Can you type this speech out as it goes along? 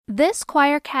This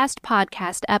Choircast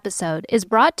podcast episode is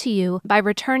brought to you by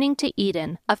Returning to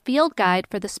Eden, a field guide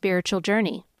for the spiritual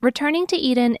journey. Returning to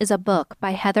Eden is a book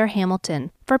by Heather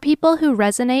Hamilton for people who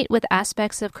resonate with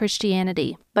aspects of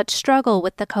Christianity but struggle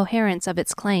with the coherence of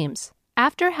its claims.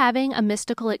 After having a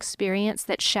mystical experience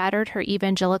that shattered her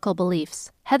evangelical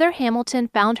beliefs, Heather Hamilton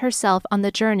found herself on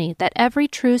the journey that every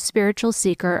true spiritual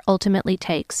seeker ultimately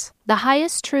takes. The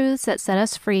highest truths that set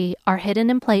us free are hidden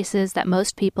in places that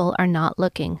most people are not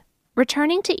looking.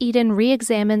 Returning to Eden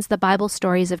re-examines the Bible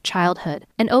stories of childhood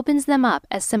and opens them up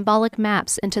as symbolic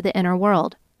maps into the inner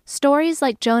world. Stories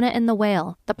like Jonah and the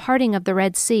whale, the parting of the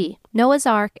Red Sea, Noah's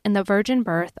Ark, and the virgin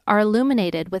birth are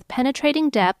illuminated with penetrating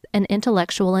depth and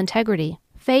intellectual integrity.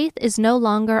 Faith is no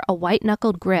longer a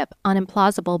white-knuckled grip on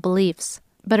implausible beliefs,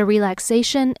 but a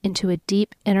relaxation into a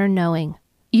deep inner knowing.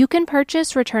 You can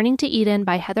purchase Returning to Eden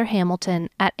by Heather Hamilton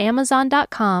at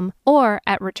Amazon.com or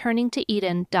at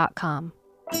returningtoeden.com.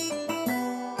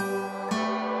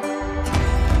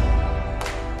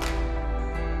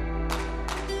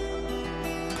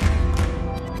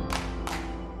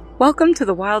 Welcome to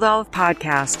the Wild Olive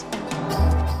Podcast,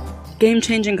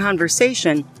 game-changing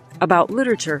conversation about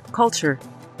literature, culture,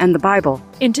 and the Bible.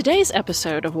 In today's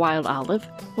episode of Wild Olive,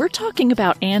 we're talking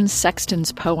about Anne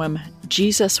Sexton's poem,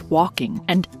 Jesus Walking,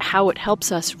 and how it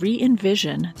helps us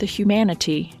re-envision the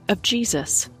humanity of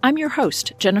Jesus. I'm your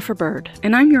host, Jennifer Bird.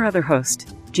 And I'm your other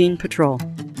host, Jean Patrol.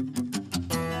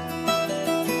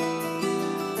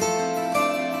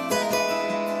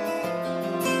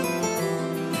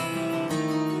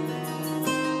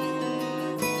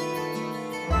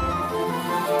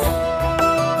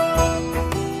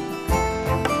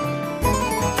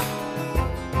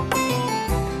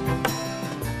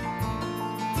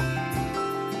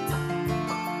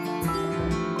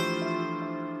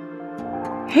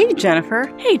 Hey,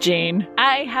 Jennifer. Hey, Jean.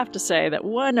 I have to say that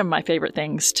one of my favorite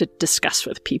things to discuss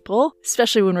with people,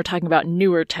 especially when we're talking about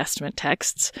newer Testament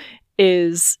texts,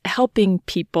 is helping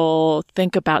people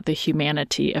think about the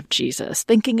humanity of Jesus,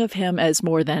 thinking of him as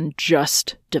more than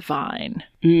just divine.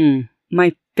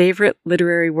 My favorite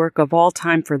literary work of all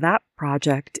time for that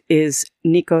project is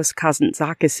Nikos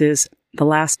Kazantzakis' The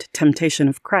Last Temptation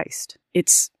of Christ.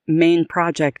 Its main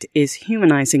project is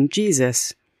humanizing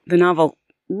Jesus. The novel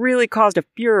really caused a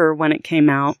furor when it came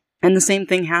out, and the same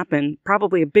thing happened,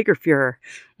 probably a bigger furor,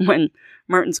 when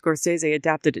Martin Scorsese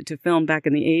adapted it to film back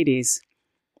in the 80s.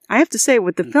 I have to say,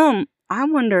 with the film, I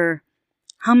wonder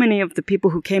how many of the people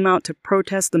who came out to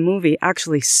protest the movie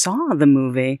actually saw the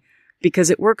movie, because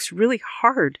it works really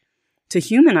hard to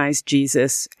humanize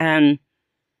Jesus, and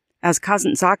as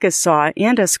Kazantzakis saw it,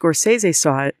 and as Scorsese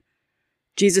saw it,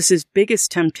 Jesus' biggest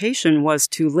temptation was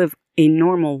to live a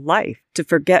normal life, to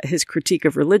forget his critique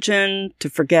of religion, to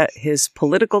forget his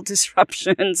political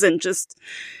disruptions, and just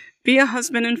be a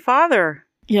husband and father.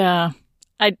 Yeah.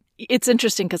 It's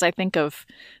interesting because I think of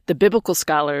the biblical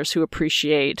scholars who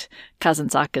appreciate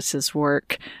Kazantzakis'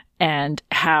 work and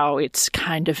how it's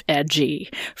kind of edgy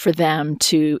for them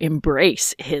to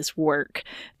embrace his work.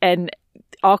 And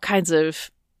all kinds of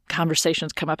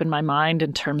conversations come up in my mind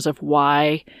in terms of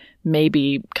why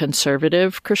maybe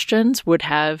conservative Christians would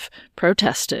have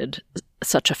protested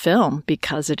such a film,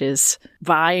 because it is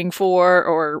vying for,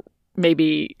 or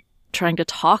maybe trying to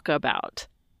talk about,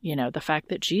 the fact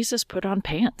that Jesus put on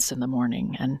pants in the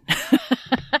morning. And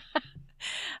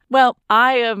well,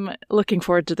 I am looking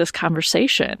forward to this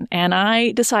conversation. And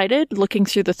I decided, looking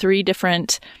through the 3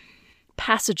 different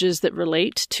passages that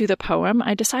relate to the poem,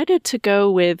 I decided to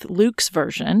go with Luke's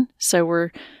version. So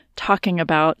we're talking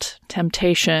about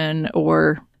temptation,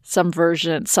 or some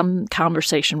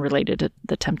conversation related to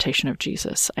the temptation of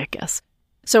Jesus, I guess.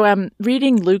 So I'm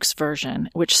reading Luke's version,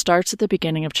 which starts at the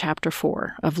beginning of chapter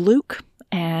 4 of Luke.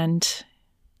 And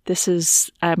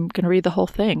I'm going to read the whole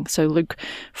thing. So Luke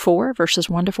 4, verses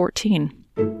 1 to 14.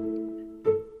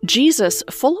 Jesus,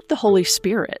 full of the Holy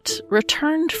Spirit,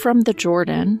 returned from the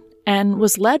Jordan and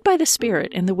was led by the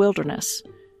Spirit in the wilderness,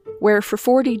 where for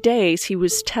 40 days he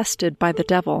was tested by the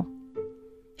devil.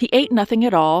 He ate nothing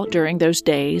at all during those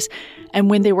days, and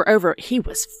when they were over, he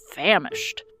was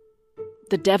famished.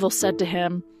 The devil said to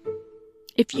him,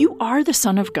 "If you are the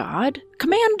Son of God,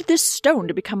 command this stone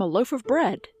to become a loaf of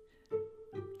bread."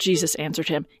 Jesus answered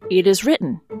him, "It is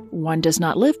written, one does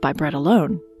not live by bread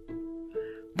alone."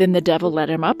 Then the devil led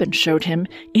him up and showed him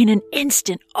in an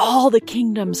instant all the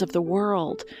kingdoms of the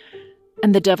world.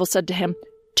 And the devil said to him,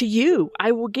 "To you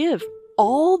I will give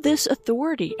all this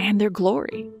authority and their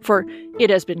glory, for it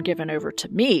has been given over to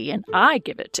me, and I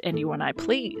give it to anyone I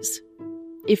please.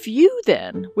 If you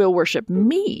then will worship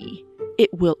me,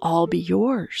 it will all be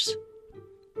yours."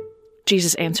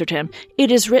 Jesus answered him,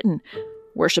 "It is written,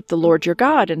 Worship the Lord your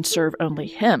God and serve only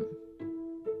him."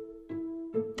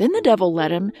 Then the devil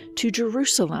led him to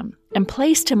Jerusalem and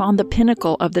placed him on the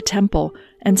pinnacle of the temple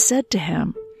and said to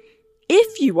him,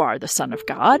 "If you are the Son of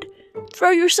God,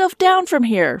 throw yourself down from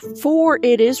here, for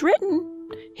it is written,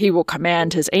 'He will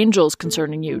command his angels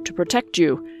concerning you to protect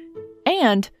you,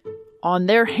 and on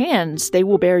their hands they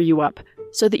will bear you up,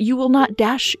 so that you will not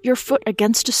dash your foot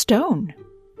against a stone.'"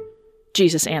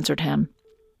 Jesus answered him,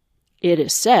 "It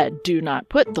is said, 'Do not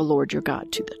put the Lord your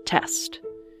God to the test.'"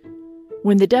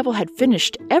 When the devil had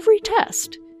finished every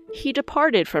test, he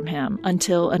departed from him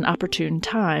until an opportune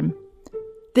time.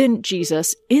 Then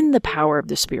Jesus, in the power of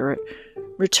the Spirit,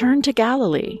 returned to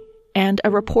Galilee, and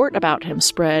a report about him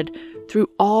spread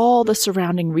through all the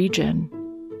surrounding region.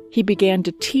 He began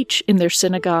to teach in their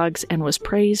synagogues and was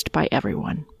praised by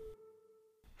everyone.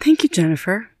 Thank you,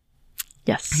 Jennifer.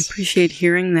 Yes. I appreciate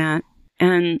hearing that.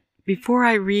 And before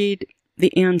I read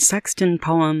the Anne Sexton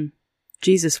poem,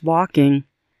 Jesus Walking,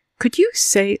 could you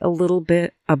say a little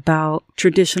bit about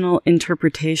traditional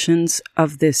interpretations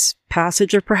of this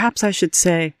passage, or perhaps I should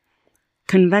say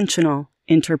conventional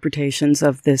interpretations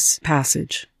of this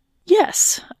passage?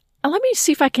 Yes. Let me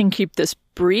see if I can keep this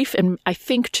brief and I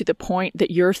think to the point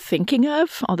that you're thinking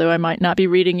of, although I might not be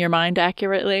reading your mind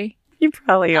accurately. You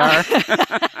probably are.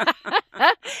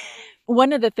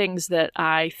 One of the things that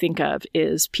I think of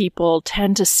is people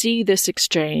tend to see this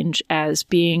exchange as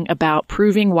being about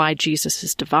proving why Jesus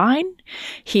is divine.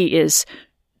 He's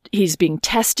being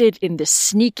tested in this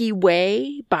sneaky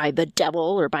way by the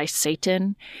devil or by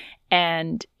Satan,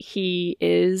 and he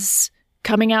is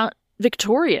coming out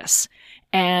victorious.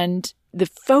 And the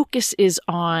focus is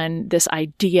on this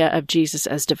idea of Jesus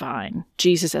as divine,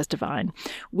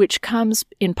 which comes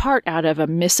in part out of a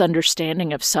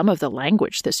misunderstanding of some of the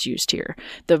language that's used here.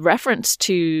 The reference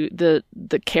to the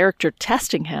character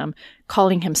testing him,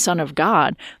 calling him Son of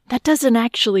God, that doesn't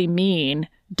actually mean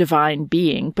divine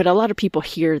being, but a lot of people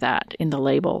hear that in the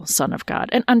label Son of God,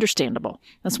 and understandable.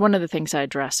 That's one of the things I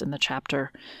address in the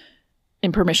chapter,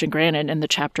 in Permission Granted, in the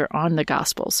chapter on the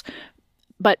Gospels.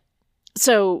 But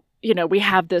so, we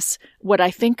have this, what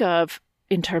I think of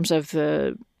in terms of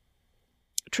the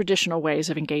traditional ways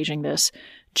of engaging this.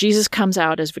 Jesus comes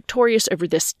out as victorious over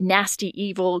this nasty,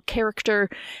 evil character,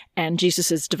 and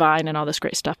Jesus is divine and all this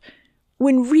great stuff.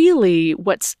 When really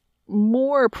what's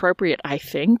more appropriate, I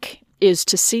think, is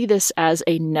to see this as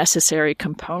a necessary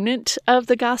component of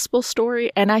the gospel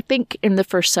story. And I think in the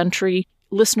first century,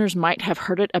 listeners might have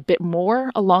heard it a bit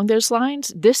more along those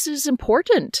lines. This is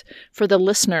important for the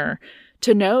listener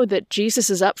to know that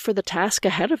Jesus is up for the task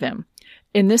ahead of him.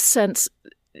 In this sense,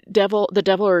 the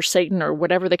devil or Satan or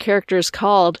whatever the character is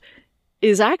called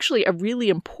is actually a really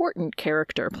important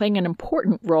character, playing an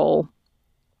important role.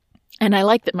 And I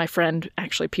like that my friend,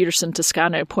 actually Peterson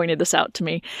Toscano, pointed this out to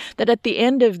me, that at the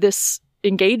end of this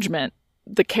engagement,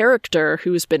 the character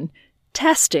who's been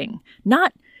testing,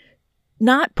 not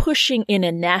pushing in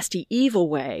a nasty, evil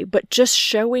way, but just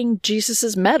showing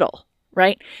Jesus's mettle.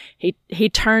 Right? He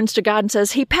turns to God and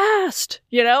says, "He passed,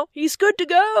 he's good to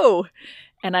go."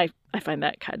 And I find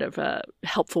that kind of a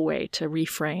helpful way to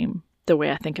reframe the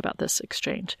way I think about this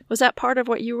exchange. Was that part of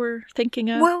what you were thinking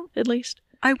of, at least?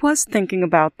 I was thinking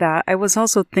about that. I was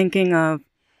also thinking of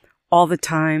all the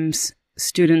times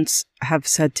students have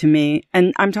said to me,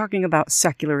 and I'm talking about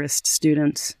secularist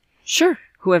students. Sure.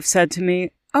 Who have said to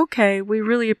me, "Okay, we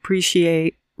really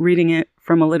appreciate reading it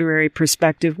from a literary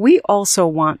perspective. We also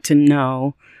want to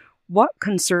know what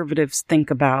conservatives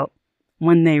think about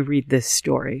when they read this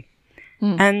story."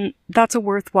 And that's a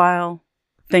worthwhile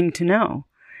thing to know.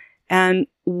 And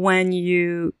when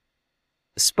you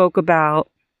spoke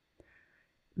about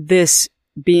this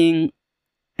being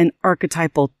an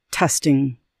archetypal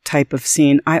testing type of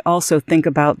scene, I also think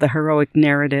about the heroic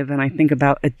narrative, and I think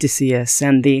about Odysseus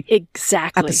and the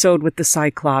episode with the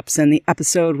Cyclops and the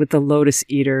episode with the Lotus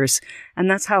Eaters. And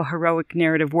that's how heroic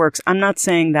narrative works. I'm not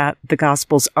saying that the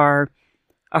Gospels are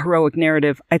a heroic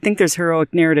narrative. I think there's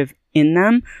heroic narrative in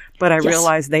them, but I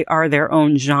realize they are their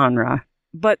own genre.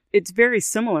 But it's very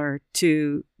similar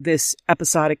to this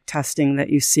episodic testing that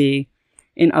you see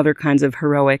in other kinds of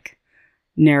heroic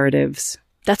narratives.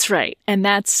 That's right. And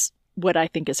that's what I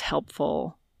think is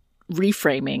helpful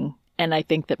reframing. And I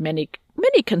think that many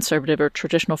conservative or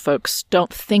traditional folks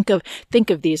don't think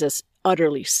of these as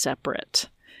utterly separate.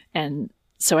 And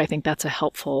so I think that's a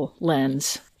helpful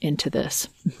lens into this.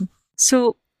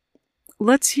 So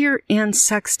let's hear Anne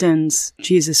Sexton's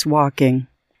Jesus Walking.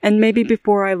 And maybe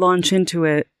before I launch into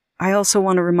it, I also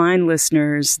want to remind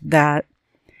listeners that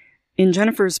in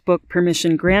Jennifer's book,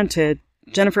 Permission Granted,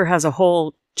 Jennifer has a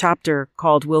whole chapter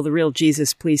called "Will the Real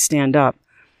Jesus Please Stand Up?"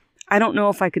 I don't know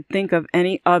if I could think of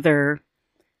any other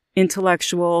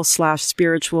intellectual /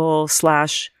 spiritual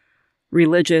 /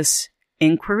 religious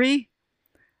inquiry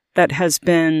that has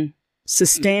been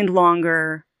sustained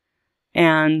longer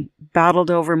and battled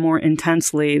over more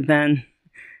intensely than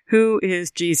who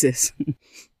is Jesus?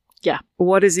 Yeah.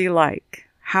 What is he like?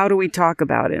 How do we talk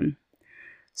about him?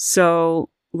 So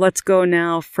let's go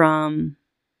now from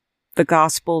the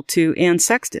gospel to Anne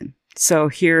Sexton. So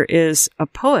here is a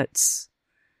poet's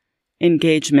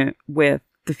engagement with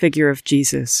the figure of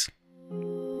Jesus.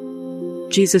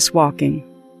 Jesus walking.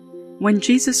 When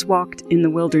Jesus walked in the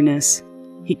wilderness,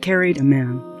 he carried a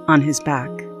man on his back.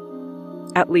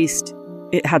 At least,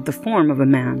 it had the form of a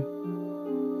man.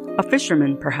 A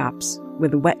fisherman, perhaps,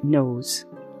 with a wet nose.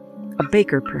 A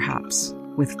baker, perhaps,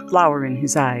 with flour in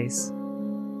his eyes.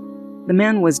 The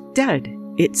man was dead,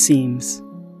 it seems,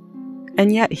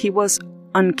 and yet he was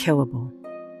unkillable.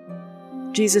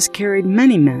 Jesus carried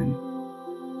many men,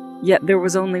 yet there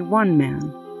was only one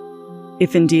man,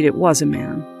 if indeed it was a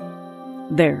man,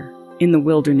 there in the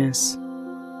wilderness.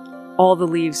 All the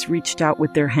leaves reached out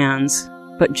with their hands,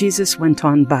 but Jesus went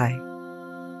on by.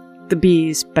 The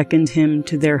bees beckoned him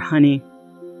to their honey,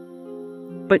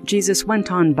 but Jesus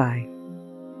went on by.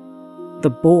 The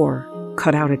boar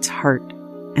cut out its heart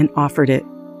and offered it,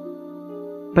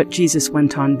 but Jesus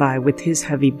went on by with his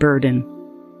heavy burden.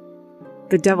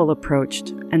 The devil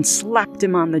approached and slapped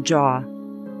him on the jaw,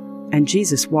 and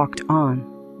Jesus walked on.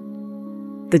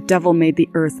 The devil made the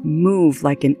earth move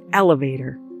like an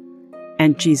elevator,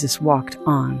 and Jesus walked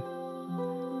on.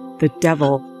 The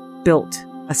devil built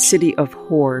a city of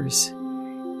whores,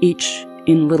 each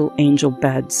in little angel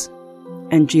beds,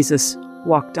 and Jesus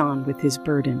walked on with his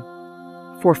burden.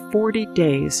 For 40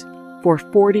 days, for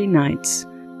 40 nights,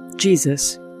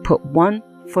 Jesus put one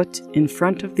foot in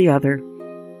front of the other,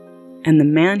 and the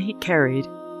man he carried,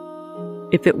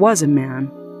 if it was a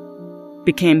man,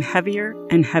 became heavier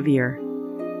and heavier.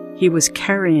 He was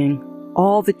carrying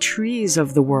all the trees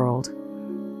of the world,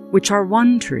 which are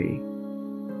one tree.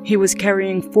 He was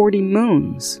carrying 40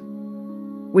 moons,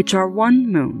 which are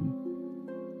one moon.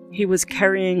 He was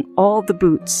carrying all the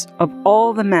boots of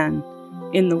all the men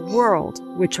in the world,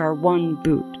 which are one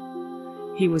boot.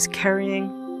 He was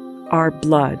carrying our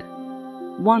blood,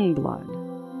 one blood.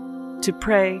 To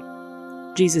pray,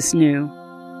 Jesus knew,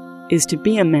 is to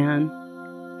be a man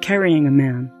carrying a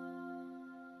man.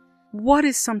 What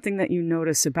is something that you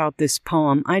notice about this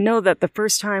poem? I know that the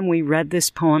first time we read this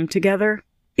poem together,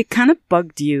 it kind of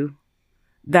bugged you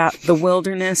that the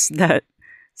wilderness that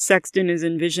Sexton is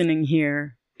envisioning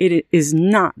here, it is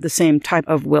not the same type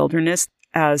of wilderness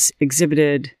as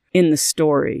exhibited in the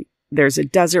story. There's a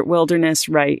desert wilderness,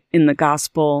 right, in the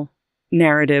gospel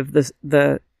narrative,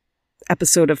 the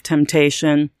episode of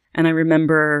temptation. And I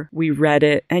remember we read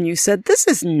it and you said, this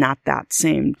is not that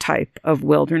same type of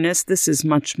wilderness. This is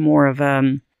much more of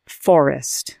a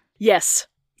forest. Yes.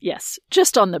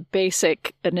 Just on the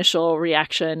basic initial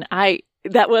reaction,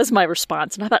 that was my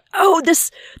response. And I thought, oh,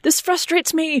 this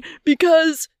frustrates me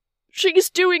because she's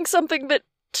doing something that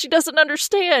she doesn't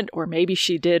understand. Or maybe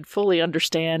she did fully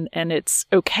understand and it's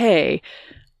okay.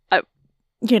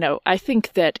 I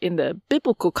think that in the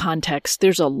biblical context,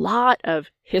 there's a lot of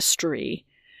history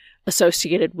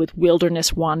associated with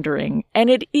wilderness wandering. And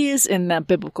it is, in that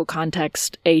biblical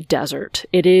context, a desert.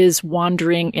 It is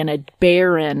wandering in a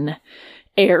barren,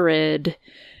 arid,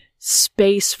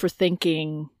 space for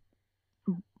thinking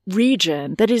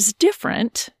region that is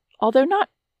different, although not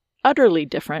utterly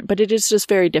different, but it is just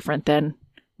very different than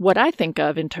what I think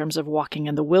of in terms of walking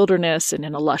in the wilderness and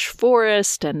in a lush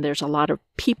forest. And there's a lot of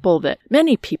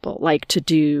many people like to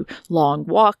do long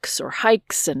walks or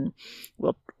hikes and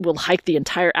will hike the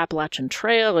entire Appalachian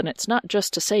Trail. And it's not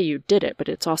just to say you did it, but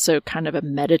it's also kind of a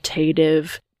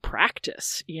meditative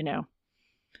practice,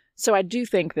 So I do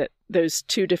think that those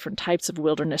two different types of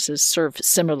wildernesses serve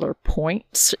similar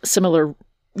points, similar,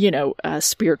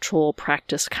 spiritual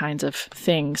practice kinds of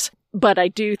things. But I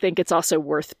do think it's also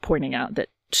worth pointing out that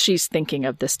she's thinking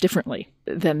of this differently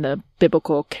than the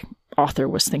biblical author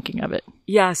was thinking of it.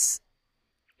 Yes.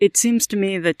 It seems to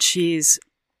me that she's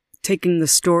taking the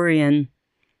story and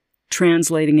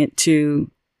translating it to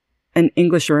an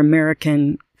English or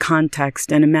American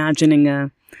context and imagining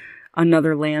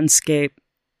another landscape.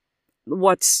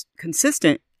 What's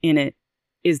consistent in it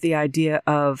is the idea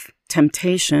of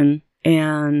temptation,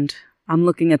 and I'm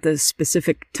looking at the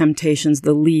specific temptations,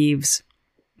 the leaves,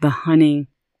 the honey,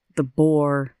 the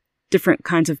boar, different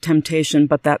kinds of temptation,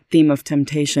 but that theme of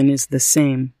temptation is the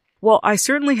same. Well, I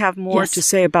certainly have more to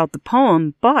say about the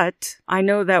poem, but I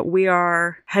know that we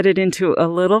are headed into a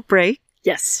little break.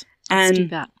 Yes, let's do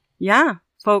that. Yeah.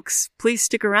 Folks, please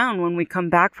stick around when we come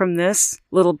back from this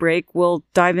little break. We'll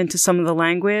dive into some of the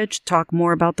language, talk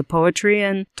more about the poetry,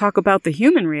 and talk about the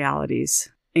human realities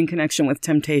in connection with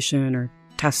temptation or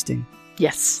testing.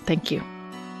 Yes, thank you.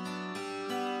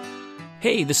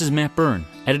 Hey, this is Matt Byrne,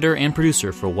 editor and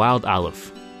producer for Wild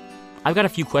Olive. I've got a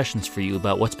few questions for you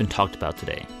about what's been talked about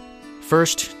today.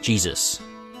 First, Jesus.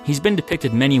 He's been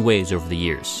depicted many ways over the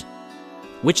years.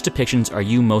 Which depictions are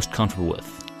you most comfortable with?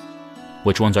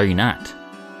 Which ones are you not?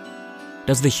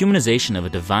 Does the humanization of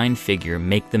a divine figure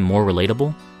make them more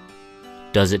relatable?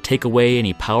 Does it take away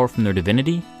any power from their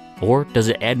divinity, or does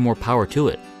it add more power to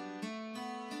it?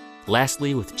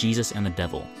 Lastly, with Jesus and the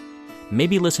devil,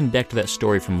 maybe listen back to that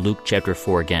story from Luke chapter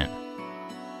 4 again.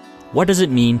 What does it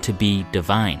mean to be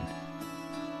divine?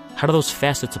 How do those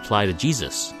facets apply to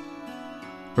Jesus?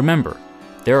 Remember,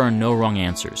 there are no wrong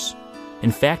answers.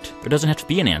 In fact, there doesn't have to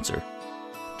be an answer.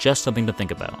 Just something to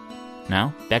think about.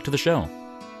 Now, back to the show.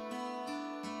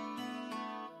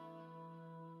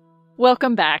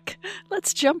 Welcome back.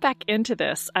 Let's jump back into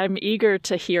this. I'm eager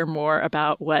to hear more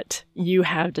about what you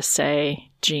have to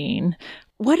say, Jean.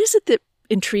 What is it that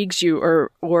intrigues you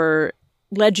or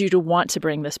led you to want to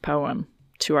bring this poem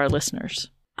to our listeners?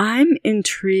 I'm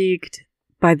intrigued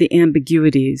by the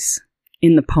ambiguities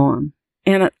in the poem,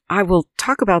 and I will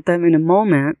talk about them in a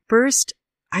moment. First,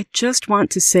 I just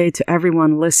want to say to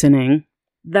everyone listening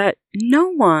that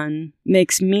no one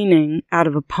makes meaning out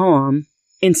of a poem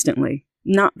instantly.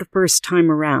 Not the first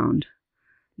time around.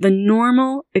 The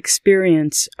normal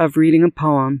experience of reading a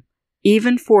poem,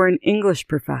 even for an English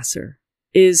professor,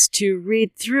 is to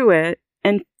read through it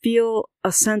and feel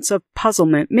a sense of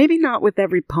puzzlement, maybe not with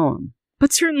every poem,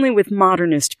 but certainly with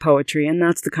modernist poetry, and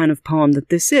that's the kind of poem that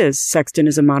this is. Sexton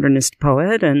is a modernist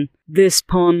poet, and this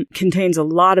poem contains a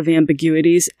lot of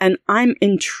ambiguities, and I'm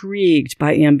intrigued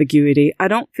by ambiguity. I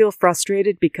don't feel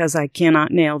frustrated because I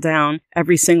cannot nail down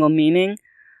every single meaning.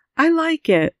 I like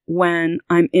it when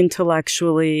I'm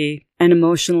intellectually and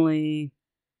emotionally,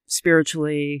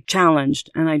 spiritually challenged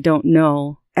and I don't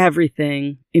know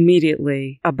everything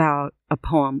immediately about a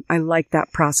poem. I like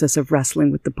that process of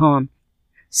wrestling with the poem.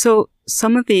 So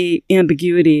some of the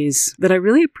ambiguities that I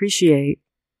really appreciate,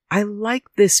 I like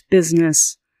this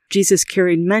business. Jesus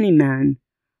carried many men,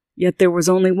 yet there was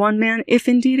only one man, if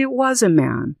indeed it was a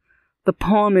man. The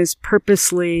poem is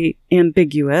purposely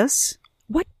ambiguous.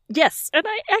 What? Yes, and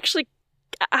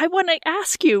I want to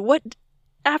ask you, what,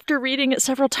 after reading it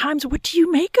several times, what do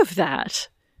you make of that?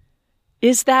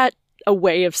 Is that a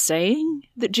way of saying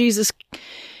that Jesus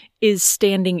is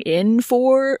standing in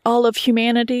for all of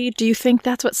humanity? Do you think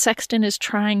that's what Sexton is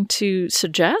trying to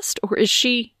suggest? Or is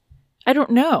she, I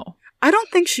don't know. I don't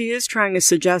think she is trying to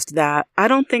suggest that. I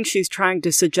don't think she's trying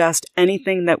to suggest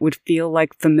anything that would feel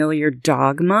like familiar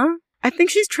dogma. I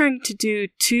think she's trying to do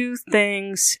two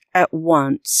things at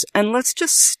once, and let's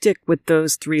just stick with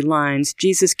those three lines.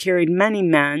 Jesus carried many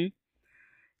men,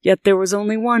 yet there was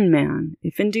only one man,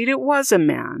 if indeed it was a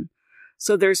man.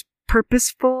 So there's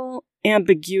purposeful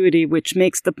ambiguity, which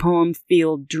makes the poem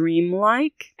feel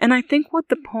dreamlike. And I think what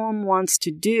the poem wants to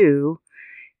do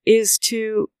is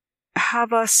to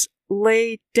have us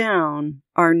lay down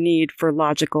our need for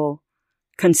logical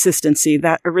consistency,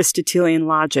 that Aristotelian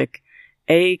logic.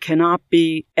 A cannot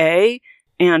be A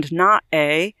and not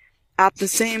A at the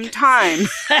same time.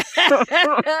 That's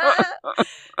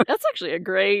actually a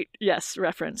great,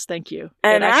 reference. Thank you.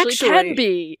 And it actually can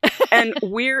be. And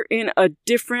we're in a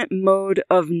different mode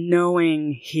of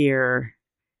knowing here.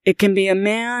 It can be a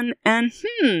man and,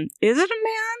 is it a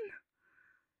man?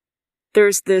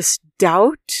 There's this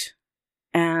doubt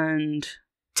and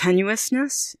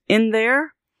tenuousness in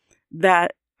there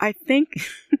that I think...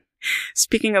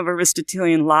 Speaking of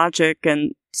Aristotelian logic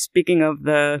and speaking of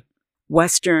the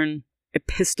Western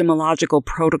epistemological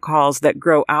protocols that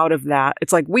grow out of that,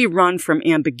 it's like we run from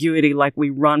ambiguity like we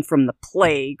run from the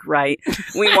plague, right?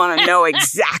 We want to know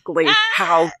exactly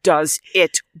how does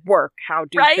it work? How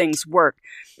do things work?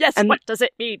 Yes, and what does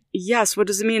it mean? Yes, what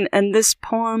does it mean? And this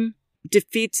poem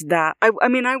defeats that. I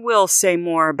mean, I will say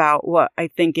more about what I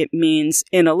think it means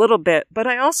in a little bit, but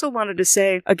I also wanted to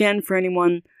say, again, for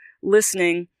anyone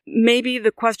listening, maybe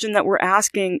the question that we're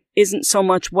asking isn't so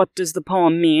much what does the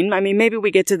poem mean? I mean, maybe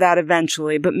we get to that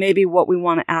eventually, but maybe what we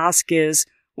want to ask is,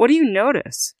 what do you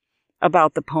notice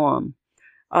about the poem?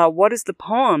 What is the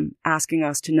poem asking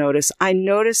us to notice? I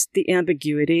noticed the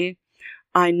ambiguity.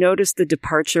 I noticed the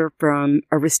departure from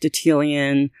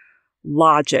Aristotelian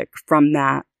logic, from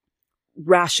that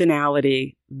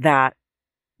rationality that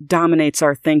dominates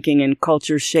our thinking in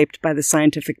cultures shaped by the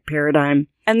scientific paradigm.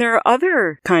 And there are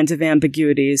other kinds of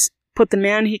ambiguities. Put the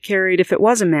man he carried, if it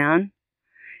was a man,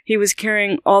 He was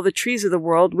carrying all the trees of the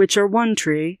world, which are one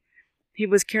tree. He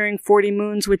was carrying 40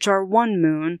 moons, which are one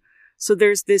moon. So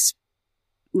there's this,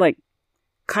 like,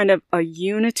 kind of a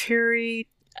unitary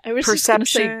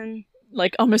perception.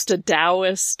 Like almost a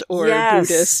Taoist or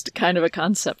Buddhist kind of a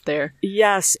concept there.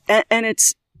 Yes. And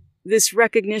it's this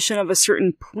recognition of a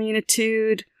certain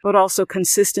plenitude, but also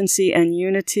consistency and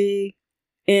unity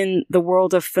in the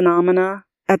world of phenomena.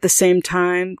 At the same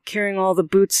time, carrying all the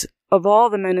boots of all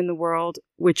the men in the world,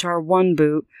 which are one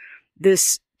boot,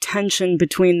 this tension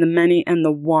between the many and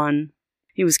the one.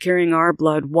 He was carrying our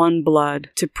blood, one blood.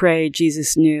 To pray,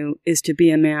 Jesus knew, is to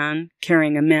be a man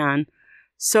carrying a man.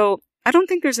 So I don't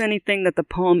think there's anything that the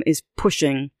poem is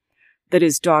pushing that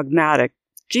is dogmatic.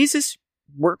 Jesus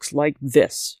works like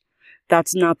this.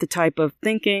 That's not the type of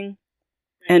thinking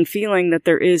and feeling that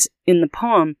there is in the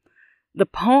poem. The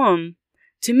poem,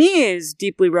 to me, is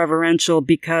deeply reverential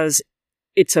because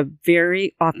it's a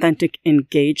very authentic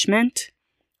engagement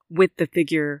with the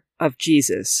figure of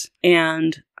Jesus.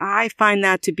 And I find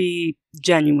that to be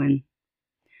genuine.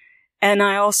 And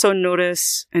I also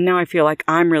notice, and now I feel like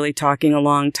I'm really talking a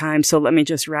long time, so let me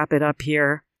just wrap it up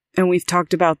here. And we've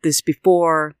talked about this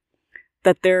before,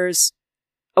 that there's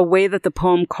a way that the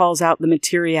poem calls out the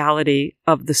materiality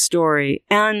of the story.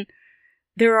 And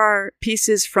there are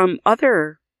pieces from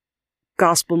other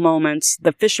gospel moments.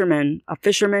 The fisherman, a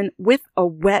fisherman with a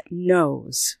wet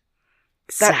nose.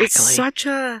 Exactly. That is such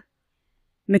a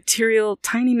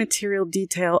tiny material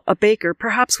detail. A baker,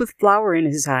 perhaps with flour in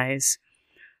his eyes.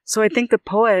 So I think the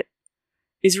poet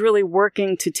is really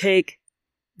working to take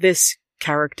this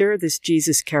character, this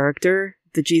Jesus character,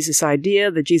 the Jesus idea,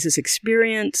 the Jesus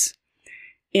experience,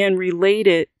 and relate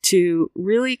it to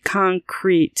really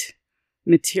concrete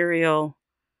material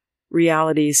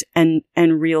realities and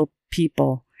real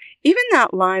people. Even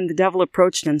that line, the devil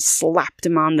approached and slapped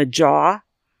him on the jaw.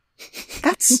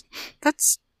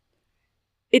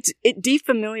 It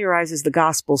defamiliarizes the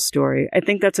gospel story. I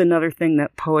think that's another thing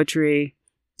that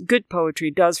good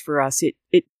poetry does for us.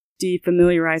 It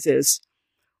defamiliarizes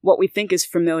what we think is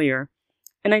familiar.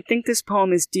 And I think this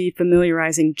poem is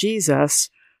defamiliarizing Jesus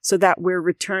so that we're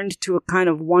returned to a kind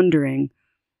of wondering,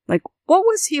 like, what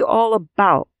was he all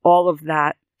about? All of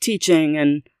that teaching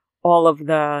and all of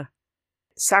the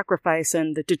sacrifice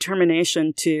and the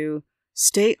determination to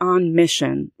stay on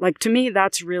mission. Like, to me,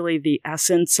 that's really the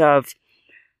essence of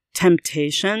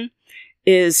temptation,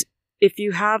 is if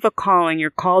you have a calling, you're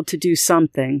called to do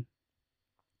something,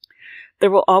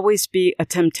 there will always be a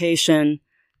temptation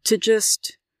to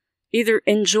just either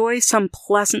enjoy some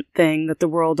pleasant thing that the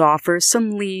world offers,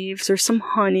 some leaves or some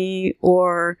honey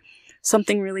or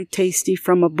something really tasty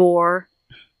from a boar.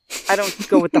 I don't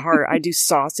go with the heart. I do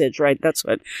sausage, right? That's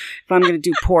what, if I'm going to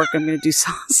do pork, I'm going to do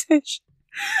sausage.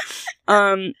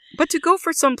 But to go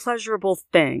for some pleasurable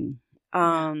thing.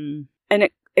 And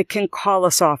it can call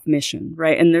us off mission,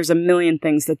 right? And there's a million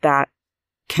things that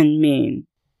can mean.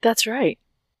 That's right.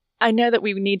 I know that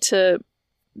we need to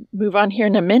move on here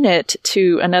in a minute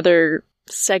to another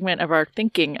segment of our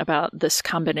thinking about this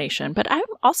combination. But I'm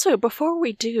also, before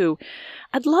we do,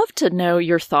 I'd love to know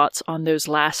your thoughts on those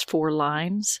last 4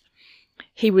 lines.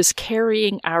 He was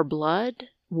carrying our blood,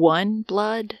 one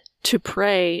blood, to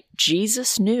pray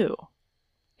Jesus knew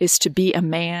is to be a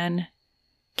man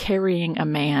carrying a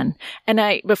man. And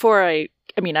I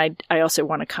also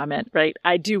want to comment, right?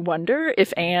 I do wonder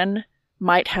if Anne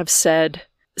might have said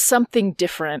something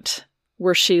different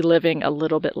were she living a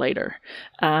little bit later.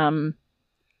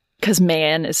 Because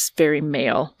man is very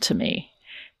male to me.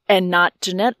 And not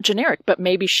generic, but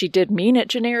maybe she did mean it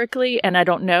generically, and I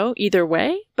don't know either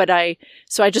way.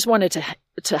 So I just wanted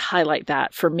to highlight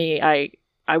that. For me, I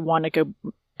want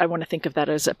to think of that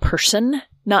as a person,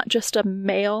 not just a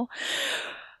male.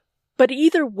 But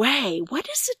either way, what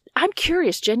is it? I'm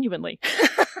curious, genuinely,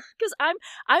 because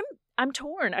I'm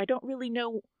torn. I don't really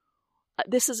know.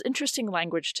 This is interesting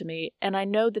language to me, and I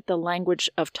know that the language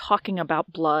of talking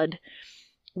about blood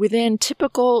within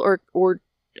typical or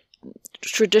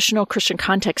traditional Christian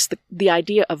context, the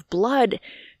idea of blood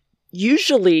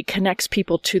usually connects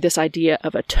people to this idea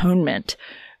of atonement,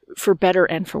 for better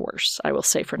and for worse, I will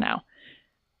say for now.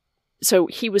 So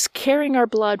he was carrying our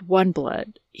blood, one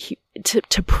blood.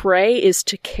 To pray is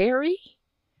to carry.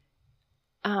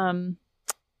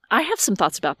 I have some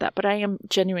thoughts about that, but I am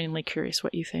genuinely curious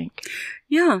what you think.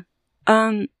 Yeah.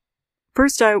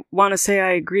 First, I want to say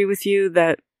I agree with you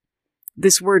that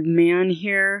this word man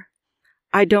here,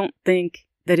 I don't think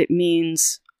that it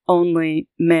means only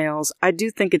males. I do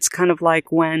think it's kind of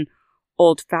like when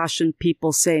old-fashioned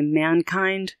people say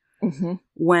mankind,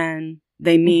 when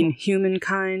they mean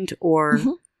humankind or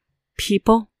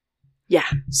people. Yeah.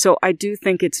 So I do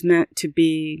think it's meant to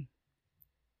be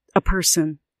a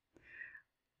person.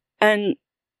 And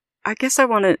I guess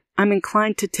I'm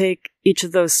inclined to take each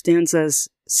of those stanzas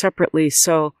separately.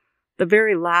 So the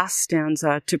very last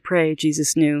stanza, to pray,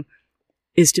 Jesus knew,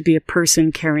 is to be a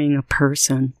person carrying a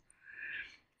person.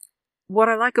 What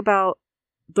I like about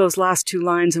those last two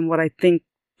lines and what I think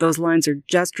those lines are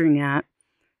gesturing at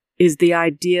is the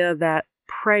idea that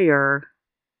prayer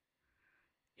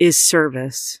is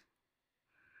service.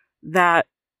 That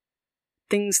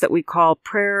things that we call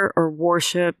prayer or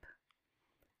worship,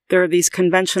 there are these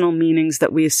conventional meanings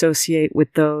that we associate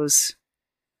with those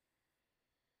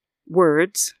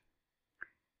words,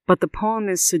 but the poem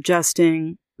is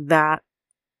suggesting that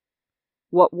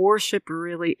what worship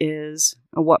really is,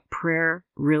 and what prayer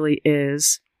really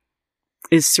is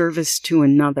service to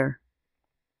another.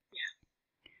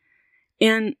 Yeah.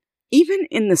 And even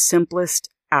in the simplest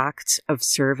acts of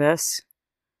service,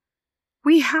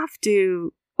 we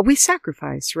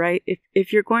sacrifice, right?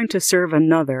 If you're going to serve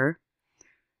another,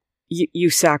 you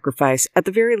sacrifice. At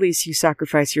the very least, you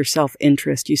sacrifice your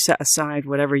self-interest. You set aside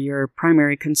whatever your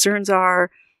primary concerns are.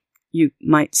 You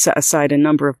might set aside a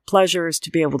number of pleasures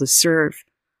to be able to serve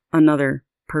another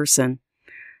person.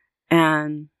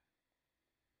 And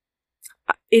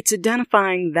it's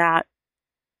identifying that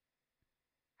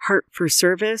heart for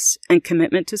service and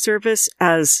commitment to service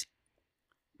as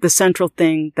the central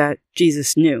thing that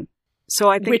Jesus knew. So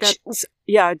I think that's,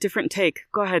 a different take.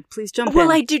 Go ahead, please jump in.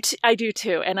 Well, I do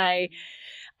too. And I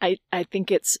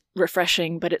think it's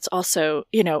refreshing, but it's also,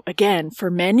 again, for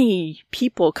many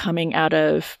people coming out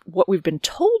of what we've been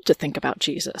told to think about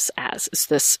Jesus as is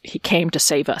this, he came to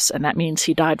save us, and that means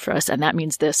he died for us, and that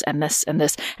means this and this and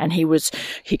this, and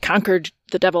he conquered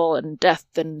the devil and death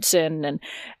and sin.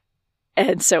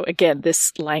 And so again,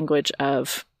 this language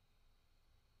of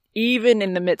even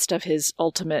in the midst of his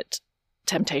ultimate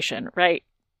temptation, right?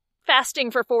 Fasting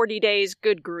for 40 days,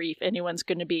 good grief, anyone's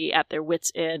going to be at their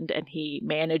wit's end, and he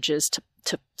manages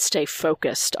to stay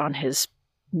focused on his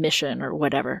mission or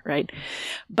whatever, right?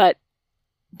 But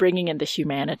bringing in the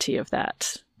humanity of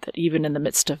that even in the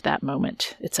midst of that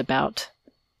moment, it's about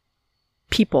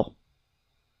people.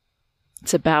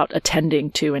 It's about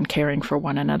attending to and caring for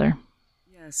one another.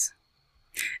 Yes.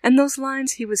 And those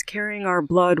lines, he was carrying our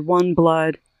blood, one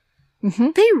blood,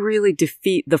 they really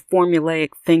defeat the formulaic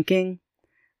thinking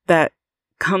that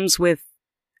comes with,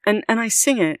 and I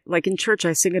sing it, like in church,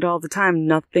 I sing it all the time,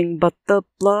 nothing but the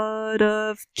blood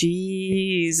of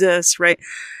Jesus, right?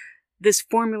 This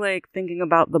formulaic thinking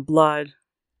about the blood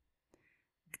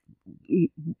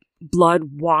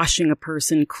washing a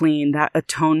person clean, that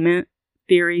atonement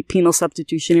theory, penal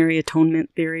substitutionary atonement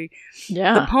theory.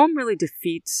 Yeah. The poem really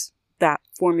defeats that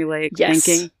formulaic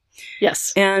thinking.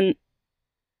 Yes. And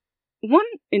one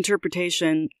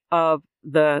interpretation of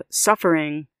the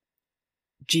suffering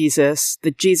Jesus, the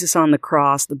Jesus on the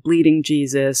cross, the bleeding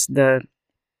Jesus, the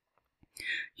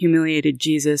humiliated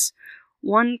Jesus,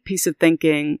 one piece of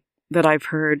thinking that I've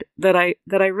heard that I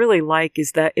really like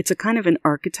is that it's a kind of an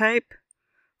archetype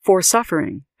for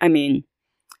suffering. I mean,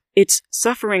 it's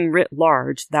suffering writ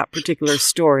large, that particular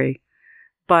story,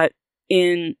 but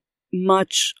in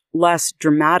much less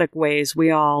dramatic ways, we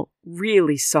all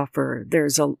really suffer.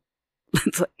 There's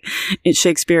it's like in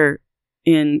Shakespeare,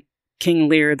 in King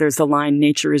Lear, there's the line,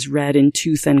 nature is red in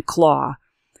tooth and claw.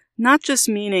 Not just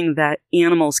meaning that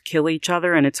animals kill each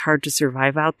other and it's hard to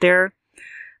survive out there,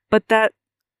 but that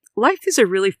life is a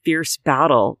really fierce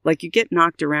battle. Like, you get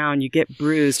knocked around, you get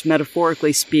bruised.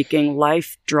 Metaphorically speaking,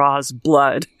 life draws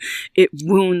blood. It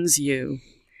wounds you.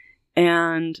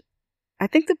 And I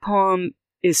think the poem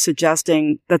is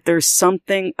suggesting that there's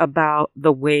something about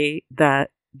the way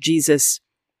that Jesus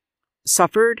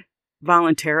suffered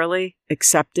voluntarily,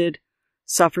 accepted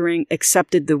suffering,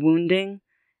 accepted the wounding,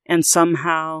 and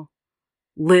somehow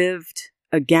lived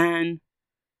again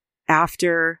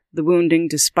after the wounding,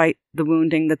 despite the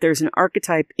wounding, that there's an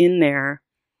archetype in there.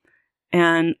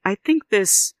 And I think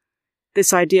this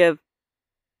idea of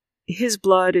his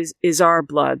blood is our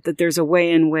blood, that there's a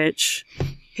way in which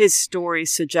his story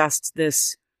suggests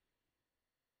this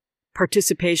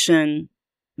participation,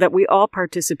 that we all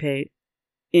participate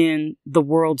in the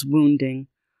world's wounding,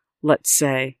 let's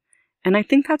say. And I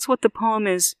think that's what the poem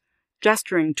is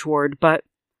gesturing toward, but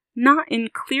not in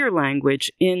clear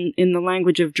language, in the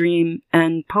language of dream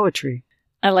and poetry.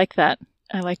 I like that.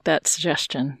 I like that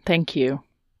suggestion. Thank you.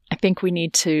 I think we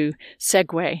need to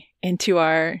segue into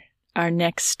our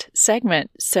next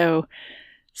segment. So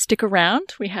stick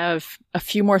around. We have a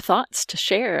few more thoughts to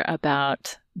share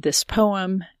about this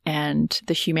poem and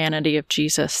the humanity of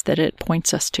Jesus that it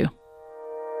points us to.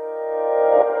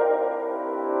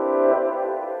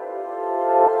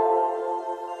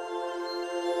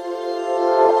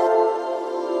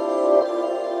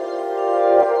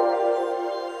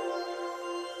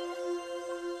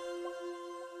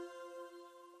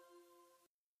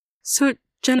 So,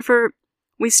 Jennifer,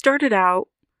 we started out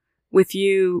with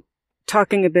you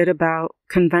talking a bit about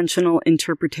conventional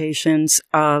interpretations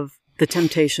of the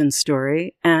temptation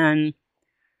story, and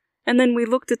then we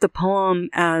looked at the poem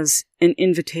as an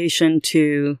invitation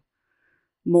to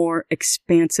more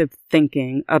expansive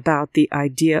thinking about the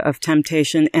idea of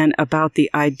temptation and about the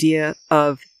idea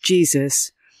of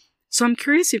Jesus. So I'm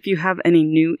curious if you have any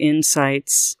new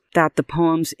insights that the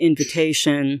poem's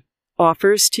invitation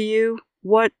offers to you.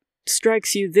 What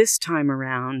strikes you this time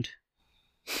around?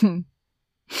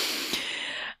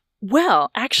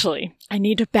 Well, actually, I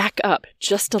need to back up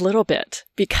just a little bit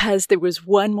because there was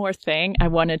one more thing I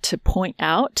wanted to point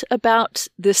out about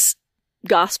this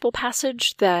gospel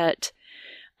passage that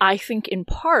I think in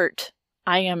part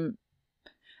I've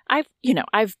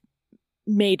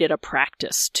made it a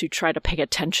practice to try to pay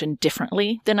attention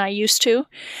differently than I used to.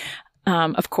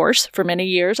 Of course, for many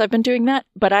years I've been doing that,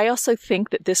 but I also think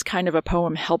that this kind of a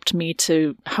poem helped me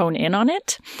to hone in on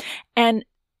it. And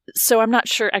so I'm not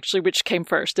sure actually which came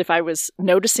first, if I was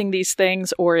noticing these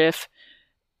things or if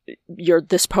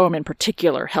this poem in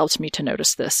particular helped me to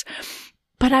notice this.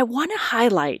 But I want to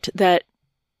highlight that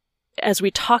as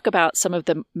we talk about some of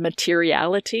the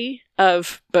materiality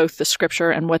of both the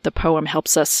scripture and what the poem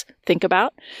helps us think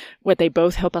about, what they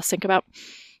both help us think about,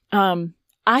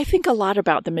 I think a lot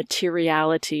about the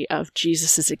materiality of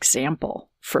Jesus's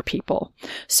example for people.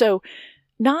 So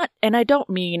and I don't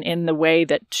mean in the way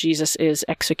that Jesus is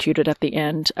executed at the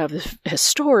end of his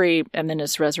story and then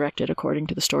is resurrected according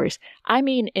to the stories. I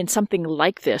mean in something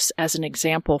like this as an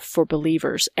example for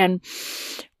believers. And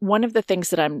one of the things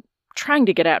that I'm trying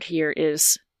to get out here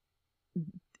is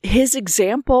his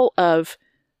example of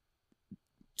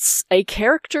a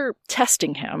character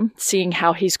testing him, seeing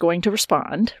how he's going to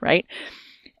respond, right?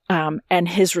 And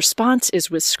his response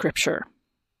is with scripture.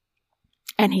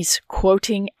 And he's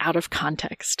quoting out of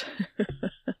context.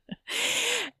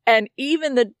 And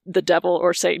even the devil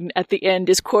or Satan at the end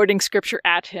is quoting scripture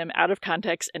at him out of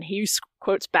context, and he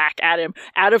quotes back at him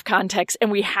out of context.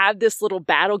 And we have this little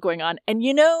battle going on. And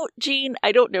Jean,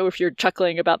 I don't know if you're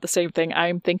chuckling about the same thing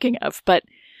I'm thinking of, but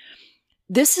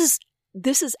this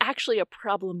is actually a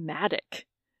problematic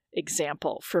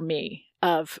example for me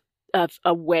of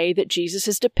a way that Jesus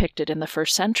is depicted in the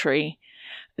first century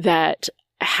that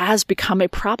has become a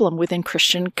problem within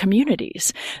Christian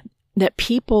communities, that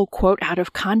people quote out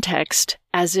of context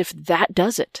as if that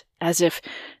does it, as if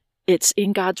it's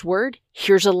in God's word.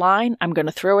 Here's a line, I'm going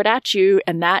to throw it at you,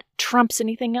 and that trumps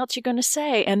anything else you're going to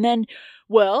say. And then,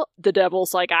 well, the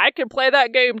devil's like, I can play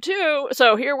that game too,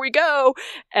 so here we go.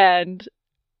 And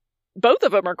both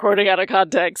of them are quoting out of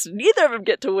context. Neither of them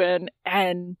get to win.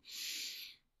 And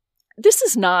this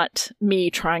is not me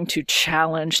trying to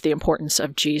challenge the importance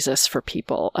of Jesus for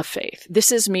people of faith.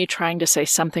 This is me trying to say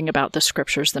something about the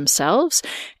scriptures themselves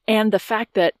and the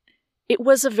fact that it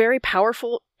was a very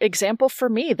powerful example for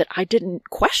me that I didn't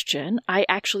question. I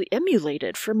actually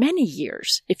emulated for many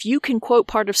years. If you can quote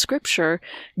part of scripture,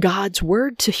 God's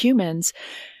word to humans,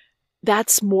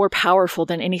 that's more powerful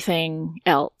than anything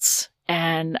else.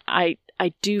 And I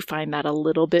do find that a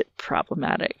little bit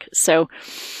problematic. So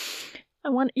I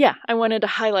wanted to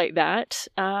highlight that.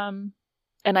 And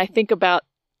I think about,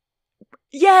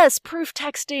 yes, proof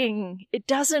texting. It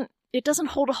doesn't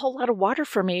hold a whole lot of water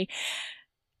for me.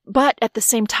 But at the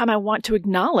same time, I want to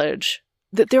acknowledge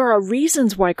that there are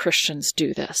reasons why Christians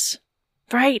do this,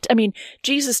 right? I mean,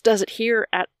 Jesus does it here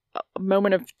at a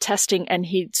moment of testing, and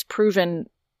he's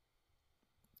proven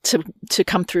to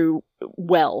come through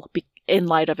well in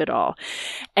light of it all.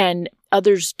 And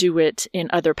others do it in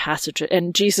other passages,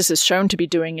 and Jesus is shown to be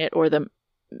doing it, or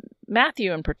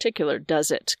Matthew in particular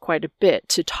does it quite a bit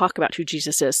to talk about who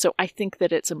Jesus is. So I think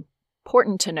that it's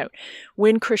important to note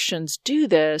when Christians do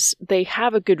this, they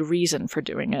have a good reason for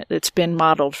doing it. It's been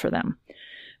modeled for them.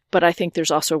 But I think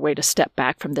there's also a way to step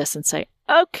back from this and say,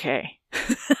 okay,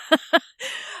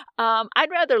 I'd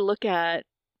rather look at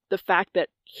the fact that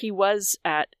he was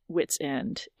at wit's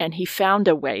end and he found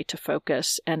a way to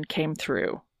focus and came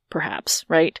through, perhaps,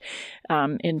 right?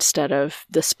 Instead of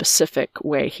the specific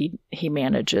way he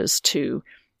manages to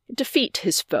defeat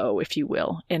his foe, if you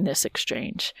will, in this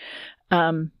exchange.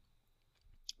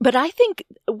 But I think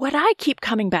what I keep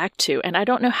coming back to, and I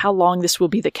don't know how long this will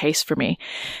be the case for me,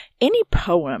 any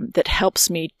poem that helps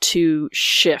me to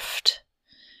shift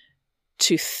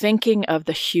to thinking of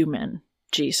the human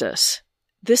Jesus,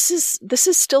 this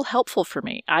is still helpful for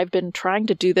me. I've been trying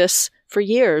to do this for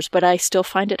years, but I still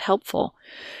find it helpful.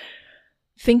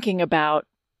 Thinking about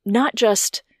not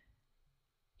just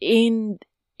in,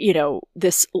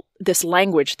 this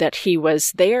language that he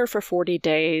was there for 40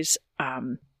 days,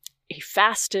 he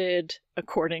fasted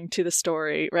according to the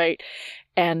story, right?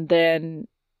 And then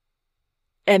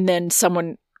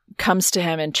someone comes to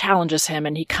him and challenges him,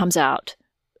 and he comes out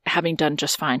having done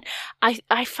just fine.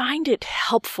 I find it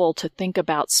helpful to think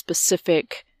about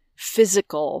specific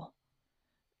physical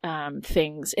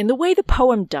things in the way the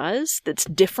poem does, that's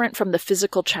different from the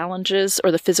physical challenges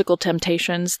or the physical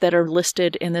temptations that are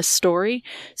listed in this story.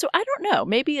 So I don't know.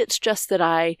 Maybe it's just that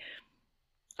I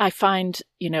find,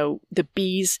 the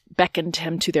bees beckoned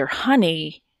him to their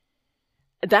honey.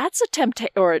 That's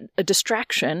or a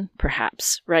distraction,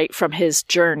 perhaps, right, from his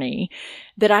journey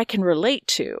that I can relate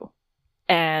to.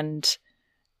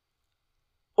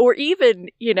 Or even,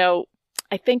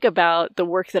 I think about the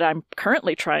work that I'm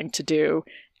currently trying to do,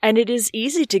 and it is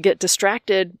easy to get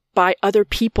distracted by other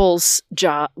people's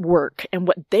work and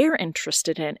what they're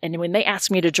interested in. And when they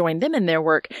ask me to join them in their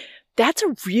work, that's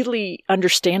a really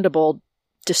understandable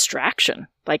distraction.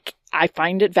 Like, I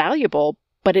find it valuable,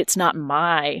 but it's not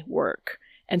my work.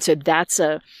 And so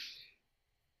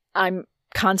I'm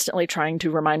constantly trying to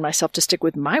remind myself to stick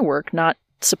with my work, not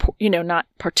support, not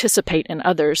participate in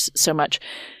others so much.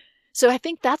 So I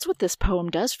think that's what this poem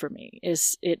does for me,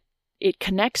 is it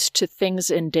connects to things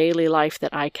in daily life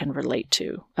that I can relate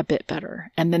to a bit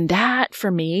better. And then that, for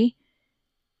me,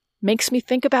 makes me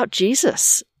think about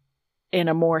Jesus in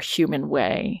a more human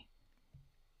way.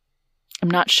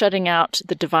 I'm not shutting out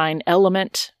the divine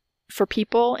element for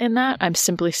people in that. I'm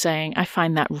simply saying I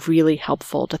find that really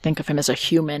helpful to think of him as a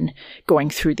human going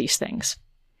through these things.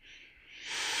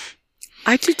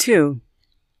 I do too.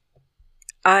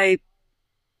 Going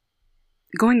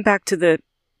back to the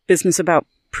business about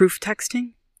proof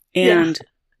texting and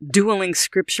dueling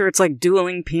scripture, it's like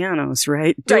dueling pianos,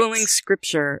 right? Dueling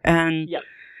scripture. And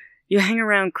you hang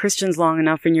around Christians long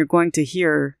enough and you're going to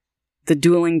hear the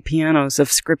dueling pianos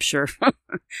of scripture.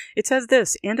 It says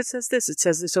this, and it says this. It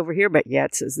says this over here, but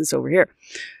it says this over here.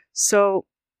 So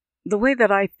the way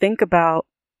that I think about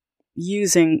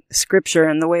using scripture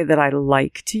and the way that I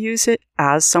like to use it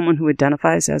as someone who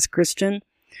identifies as Christian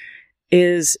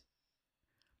is,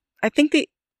 I think the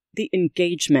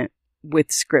engagement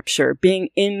with scripture, being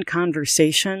in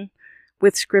conversation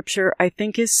with scripture, I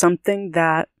think is something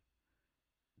that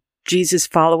Jesus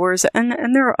followers, and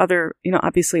there are other,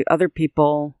 obviously other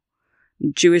people,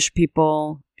 Jewish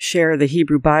people share the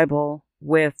Hebrew Bible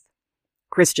with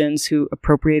Christians who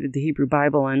appropriated the Hebrew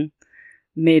Bible and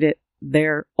made it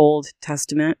their Old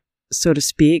Testament, so to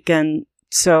speak. And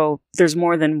so there's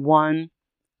more than one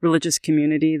religious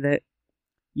community that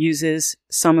uses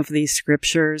some of these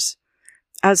scriptures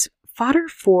as fodder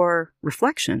for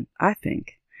reflection, I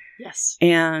think. Yes.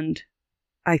 And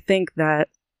I think that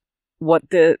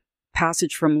what the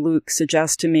passage from Luke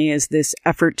suggests to me is this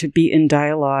effort to be in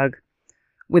dialogue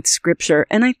with scripture.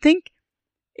 And I think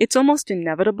it's almost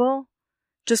inevitable,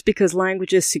 just because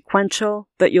language is sequential,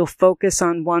 that you'll focus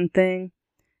on one thing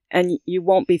and you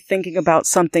won't be thinking about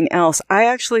something else. I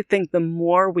actually think the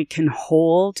more we can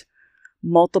hold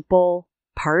multiple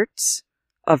parts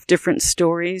of different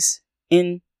stories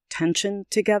in tension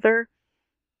together,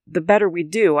 the better we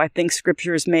do. I think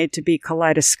scripture is made to be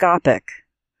kaleidoscopic,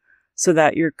 so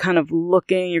that you're kind of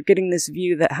you're getting this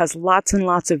view that has lots and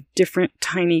lots of different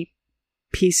tiny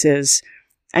pieces,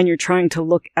 and you're trying to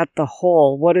look at the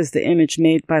whole. What is the image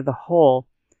made by the whole?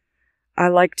 I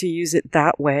like to use it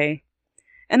that way.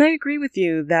 And I agree with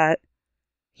you that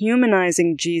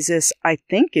humanizing Jesus, I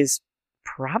think, is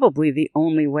probably the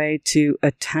only way to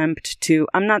attempt to,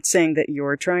 I'm not saying that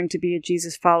you're trying to be a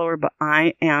Jesus follower, but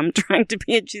I am trying to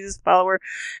be a Jesus follower.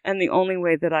 And the only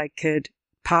way that I could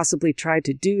possibly try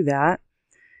to do that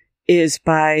is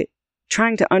by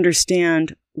trying to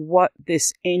understand what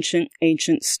this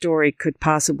ancient story could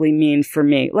possibly mean for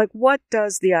me. Like, what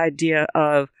does the idea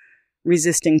of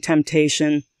resisting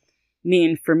temptation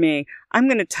mean for me? I'm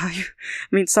going to tell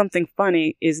you, something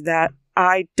funny is that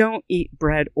I don't eat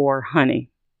bread or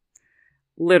honey.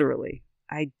 Literally,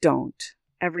 I don't.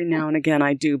 Every now and again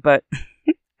I do, but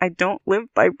I don't live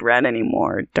by bread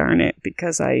anymore, darn it,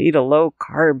 because I eat a low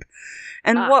carb.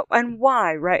 And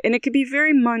why, right? And it could be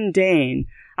very mundane.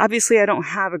 Obviously, I don't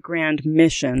have a grand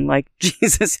mission like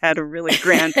Jesus had a really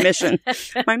grand mission.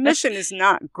 My mission is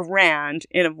not grand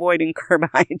in avoiding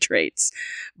carbohydrates,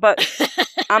 but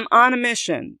I'm on a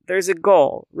mission. There's a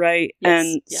goal, right? Yes,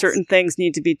 and certain things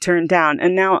need to be turned down.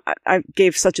 And now I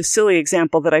gave such a silly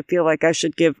example that I feel like I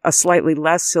should give a slightly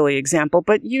less silly example,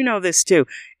 but you know this too.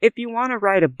 If you want to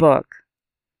write a book,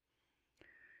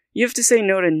 you have to say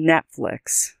no to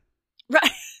Netflix.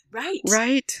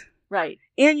 Right.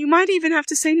 And you might even have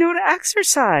to say no to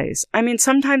exercise.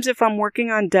 Sometimes if I'm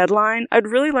working on deadline, I'd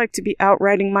really like to be out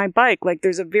riding my bike. Like,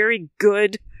 there's a very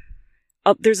good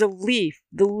there's a leaf.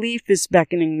 The leaf is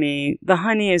beckoning me. The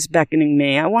honey is beckoning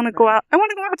me. I want to go out. I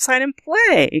want to go outside and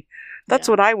play. That's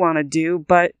what I want to do.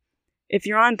 But if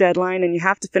you're on deadline and you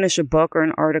have to finish a book or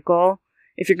an article,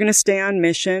 if you're going to stay on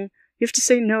mission, you have to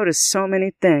say no to so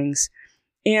many things.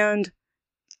 And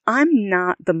I'm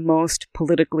not the most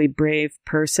politically brave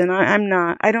person.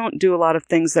 I don't do a lot of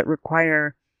things that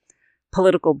require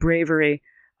political bravery.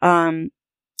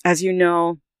 As you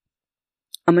know,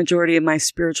 a majority of my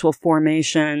spiritual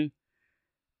formation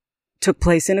took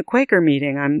place in a Quaker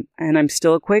meeting. I'm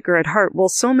still a Quaker at heart. Well,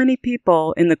 so many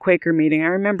people in the Quaker meeting, I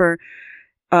remember,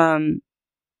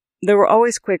 there were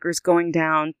always Quakers going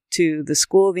down to the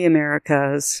School of the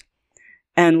Americas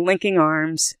and linking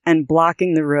arms and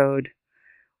blocking the road.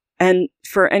 And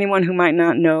for anyone who might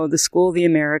not know, the School of the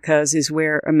Americas is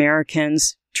where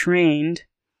Americans trained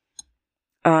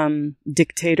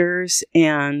dictators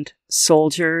and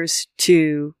soldiers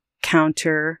to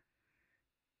counter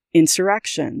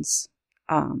insurrections.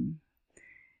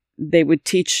 They would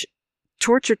teach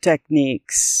torture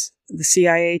techniques. The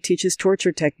CIA teaches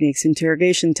torture techniques,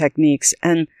 interrogation techniques,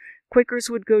 and Quakers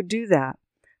would go do that.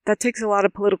 That takes a lot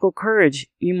of political courage.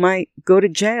 You might go to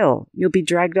jail. You'll be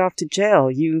dragged off to jail.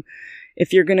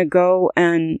 If you're going to go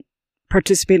and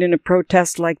participate in a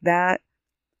protest like that,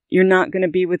 you're not going to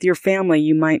be with your family.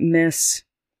 You might miss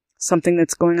something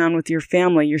that's going on with your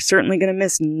family. You're certainly going to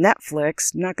miss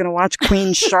Netflix. Not going to watch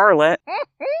Queen Charlotte.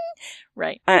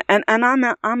 Right. And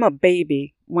I'm a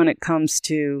baby when it comes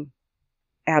to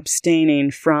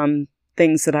abstaining from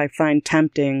things that I find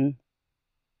tempting.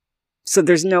 So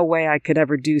there's no way I could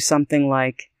ever do something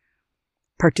like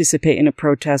participate in a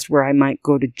protest where I might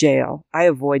go to jail. I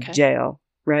avoid jail,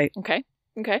 right? Okay.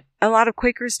 A lot of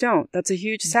Quakers don't. That's a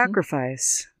huge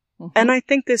sacrifice. Mm-hmm. And I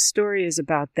think this story is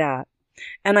about that.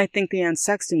 And I think the Anne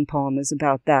Sexton poem is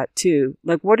about that too.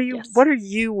 Like, what are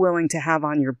you willing to have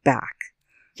on your back?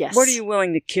 Yes. What are you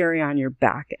willing to carry on your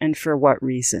back, and for what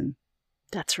reason?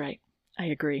 That's right. I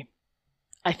agree.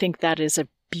 I think that is a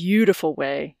beautiful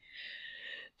way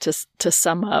to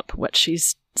sum up what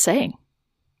she's saying.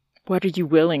 What are you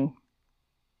willing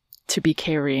to be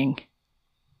carrying?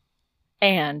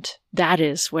 And that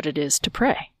is what it is to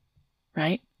pray,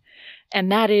 right?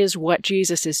 And that is what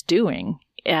Jesus is doing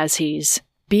as he's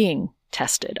being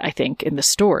tested, I think, in the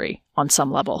story on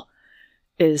some level,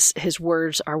 is his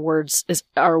words are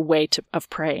a way of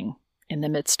praying in the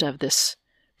midst of this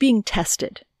being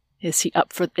tested. Is he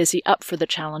up for the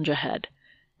challenge ahead,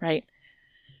 right?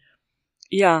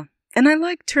 Yeah. And I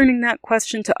like turning that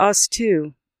question to us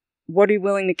too. What are you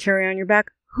willing to carry on your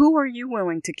back? Who are you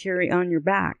willing to carry on your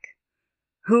back?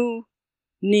 Who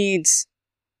needs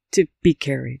to be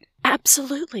carried?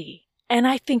 Absolutely. And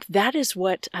I think that is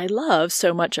what I love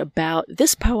so much about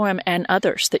this poem and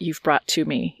others that you've brought to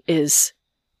me, is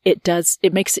it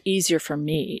makes it easier for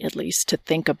me, at least, to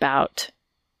think about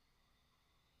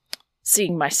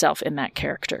seeing myself in that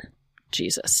character,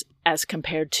 Jesus, as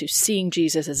compared to seeing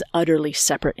Jesus as utterly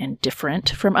separate and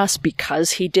different from us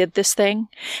because he did this thing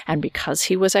and because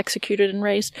he was executed and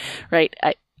raised, right?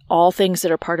 All things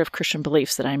that are part of Christian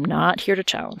beliefs that I'm not here to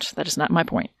challenge. That is not my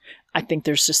point. I think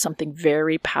there's just something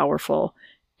very powerful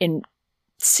in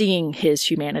seeing his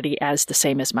humanity as the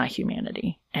same as my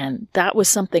humanity. And that was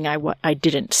something I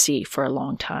didn't see for a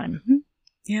long time. Mm-hmm.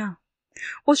 Yeah.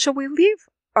 Well, shall we leave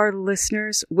our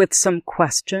listeners with some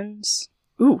questions?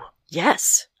 Ooh,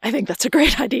 yes. I think that's a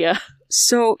great idea.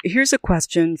 So here's a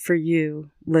question for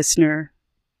you, listener.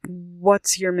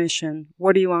 What's your mission?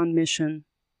 What are you on mission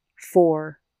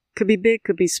for? Could be big,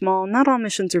 could be small. Not all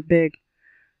missions are big.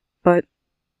 But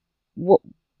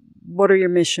what are your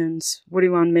missions? What are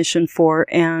you on mission for?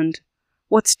 And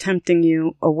what's tempting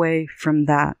you away from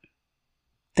that?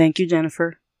 Thank you,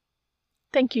 Jennifer.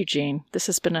 Thank you, Jean. This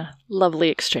has been a lovely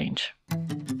exchange.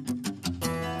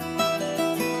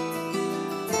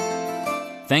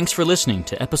 Thanks for listening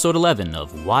to episode 11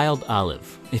 of Wild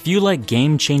Olive. If you like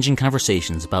game-changing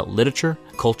conversations about literature,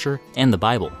 culture, and the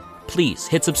Bible, please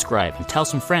hit subscribe and tell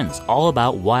some friends all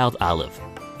about Wild Olive.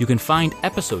 You can find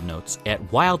episode notes at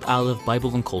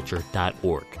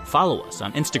wildolivebibleandculture.org. Follow us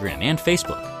on Instagram and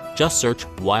Facebook. Just search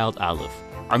Wild Olive.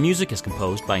 Our music is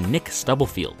composed by Nick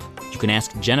Stubblefield. You can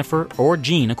ask Jennifer or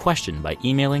Jean a question by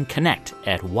emailing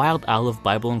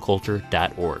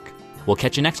connect@wildolivebibleandculture.org. We'll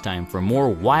catch you next time for more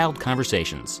wild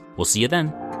conversations. We'll see you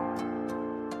then.